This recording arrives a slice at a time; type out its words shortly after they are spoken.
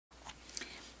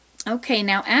Okay,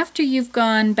 now after you've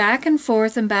gone back and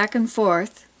forth and back and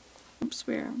forth, oops,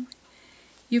 where am I?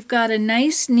 You've got a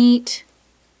nice, neat,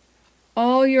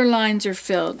 all your lines are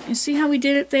filled. You see how we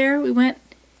did it there? We went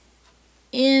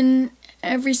in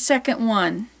every second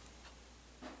one.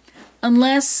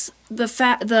 Unless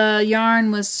the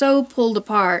yarn was so pulled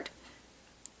apart,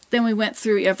 then we went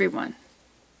through every one.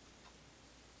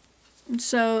 And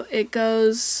so it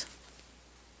goes,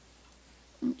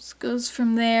 goes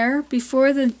from there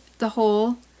before the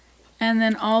hole, and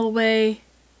then all the way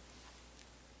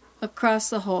across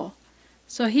the hole.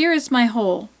 So here is my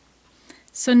hole.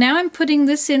 So now I'm putting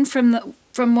this in from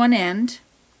one end,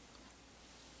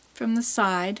 from the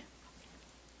side,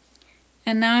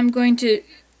 and now I'm going to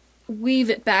weave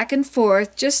it back and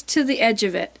forth just to the edge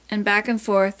of it, and back and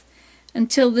forth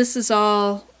until this is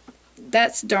all,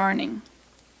 that's darning.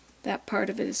 That part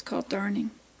of it is called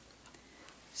darning.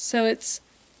 So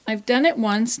I've done it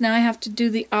once, now I have to do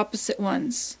the opposite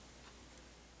ones.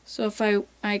 So if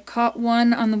I caught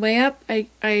one on the way up,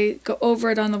 I go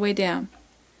over it on the way down.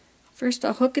 First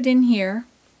I'll hook it in here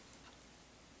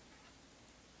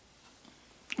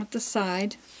at the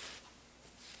side.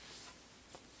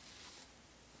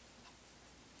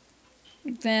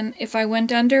 Then if I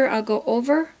went under, I'll go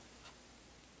over.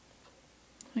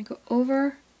 I go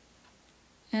over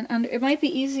and under. It might be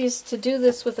easiest to do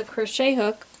this with a crochet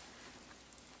hook,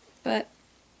 but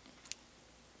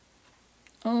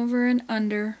over and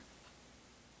under,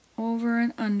 over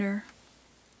and under.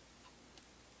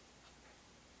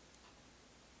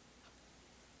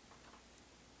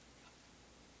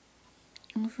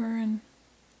 Over and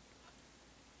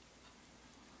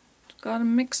got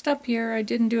them mixed up here. I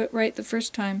didn't do it right the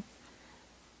first time.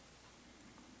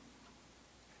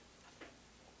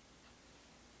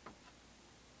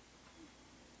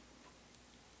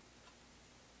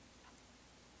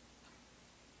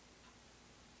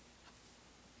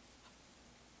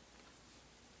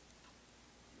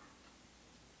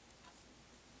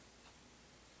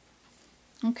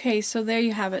 Okay, so there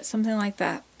you have it, something like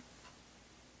that.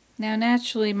 Now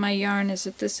naturally my yarn is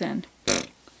at this end.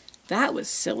 That was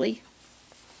silly.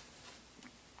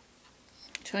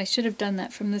 So I should have done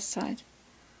that from this side.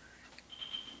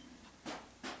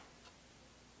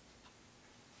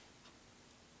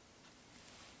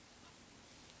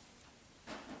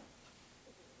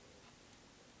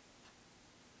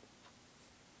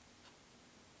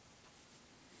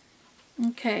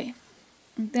 Okay,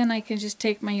 and then I can just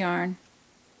take my yarn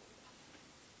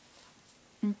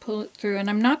and pull it through. And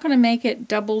I'm not going to make it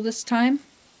double this time.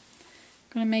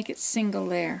 I'm going to make it single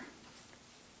layer.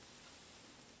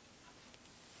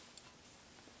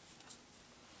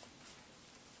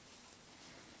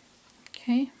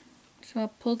 Okay, so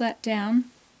I'll pull that down.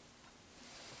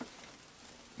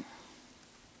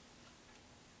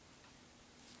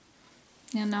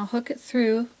 And I'll hook it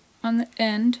through on the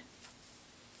end.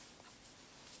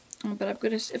 Oh, but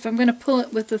if I'm going to pull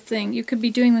it with the thing, you could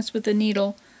be doing this with a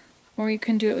needle, or you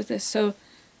can do it with this. So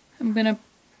I'm going to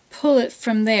pull it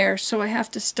from there, so I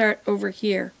have to start over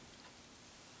here.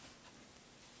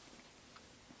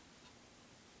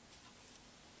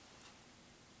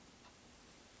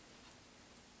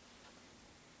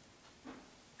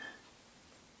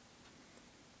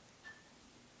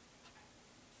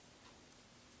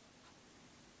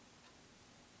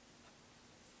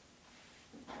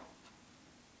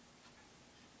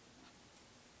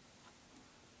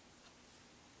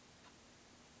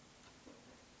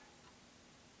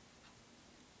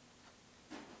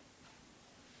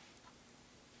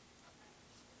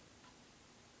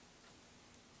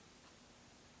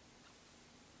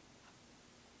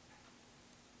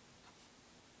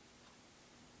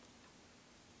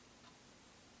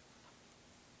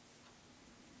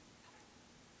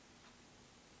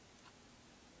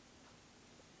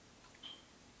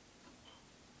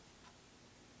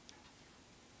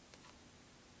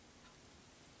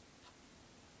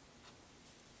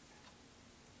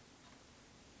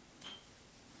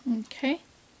 Okay.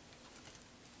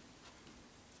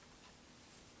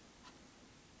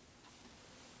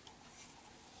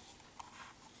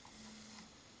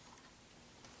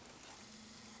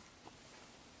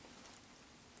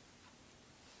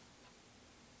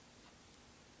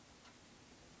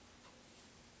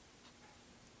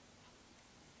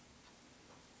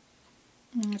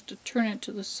 I have to turn it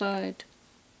to the side.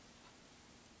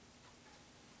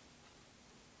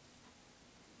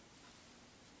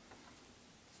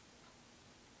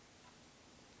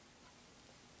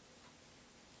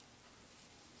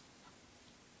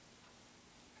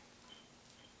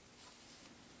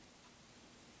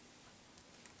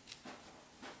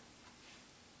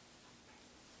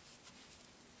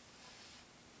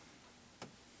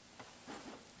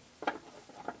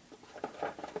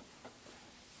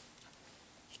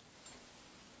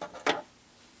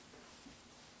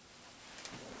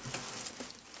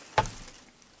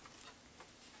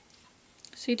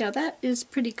 See, now that is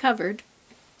pretty covered.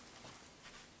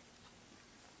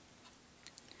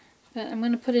 But I'm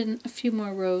going to put in a few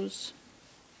more rows.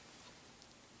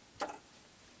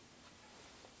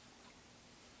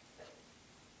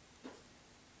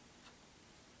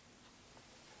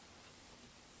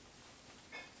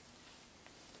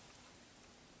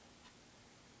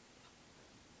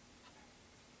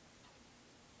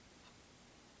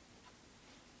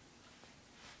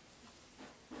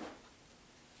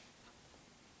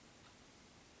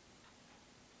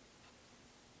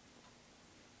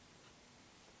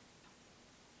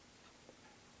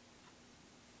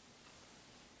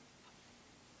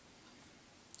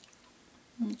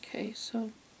 Okay, so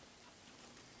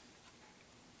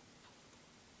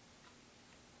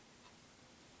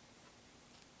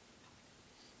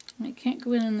I can't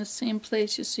go in the same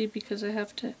place, you see, because I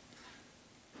have to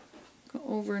go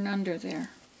over and under there,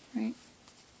 right?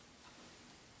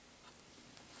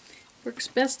 Works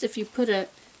best if you put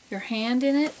your hand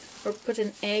in it or put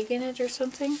an egg in it or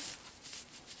something.